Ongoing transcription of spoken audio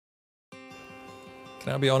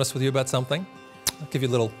Can I be honest with you about something? I'll give you a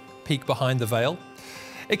little peek behind the veil.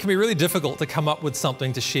 It can be really difficult to come up with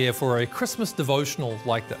something to share for a Christmas devotional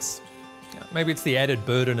like this. Maybe it's the added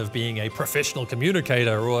burden of being a professional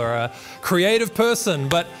communicator or a creative person,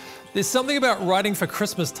 but there's something about writing for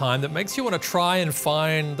Christmas time that makes you want to try and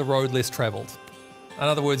find the road less traveled. In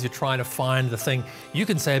other words, you're trying to find the thing you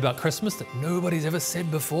can say about Christmas that nobody's ever said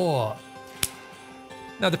before.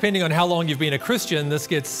 Now, depending on how long you've been a Christian, this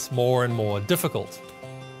gets more and more difficult.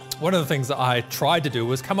 One of the things that I tried to do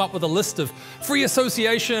was come up with a list of free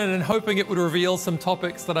association and hoping it would reveal some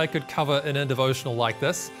topics that I could cover in a devotional like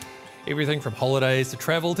this. Everything from holidays to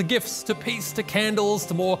travel to gifts to peace to candles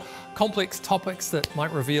to more complex topics that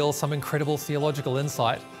might reveal some incredible theological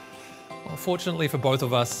insight. Well, fortunately for both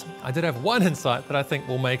of us, I did have one insight that I think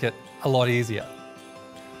will make it a lot easier.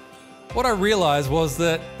 What I realized was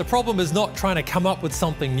that the problem is not trying to come up with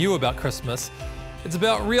something new about Christmas. It's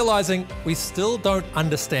about realizing we still don't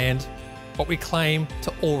understand what we claim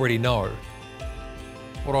to already know.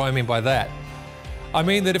 What do I mean by that? I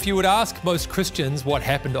mean that if you would ask most Christians what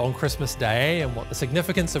happened on Christmas Day and what the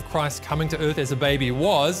significance of Christ coming to earth as a baby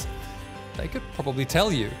was, they could probably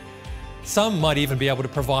tell you. Some might even be able to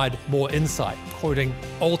provide more insight, quoting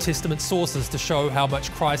Old Testament sources to show how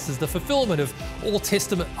much Christ is the fulfillment of Old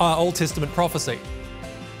Testament prophecy.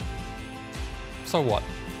 So what?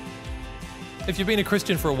 If you've been a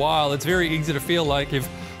Christian for a while, it's very easy to feel like you've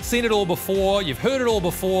seen it all before, you've heard it all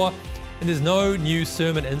before, and there's no new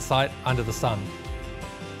sermon insight under the sun.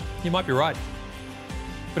 You might be right.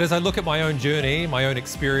 But as I look at my own journey, my own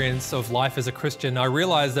experience of life as a Christian, I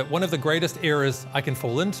realize that one of the greatest errors I can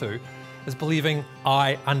fall into is believing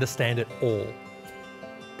I understand it all.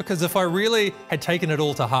 Because if I really had taken it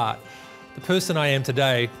all to heart, the person I am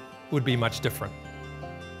today would be much different.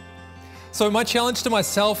 So my challenge to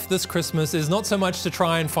myself this Christmas is not so much to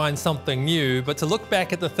try and find something new, but to look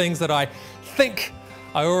back at the things that I think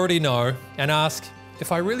I already know and ask,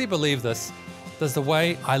 if I really believe this, does the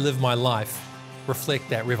way I live my life reflect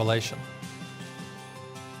that revelation?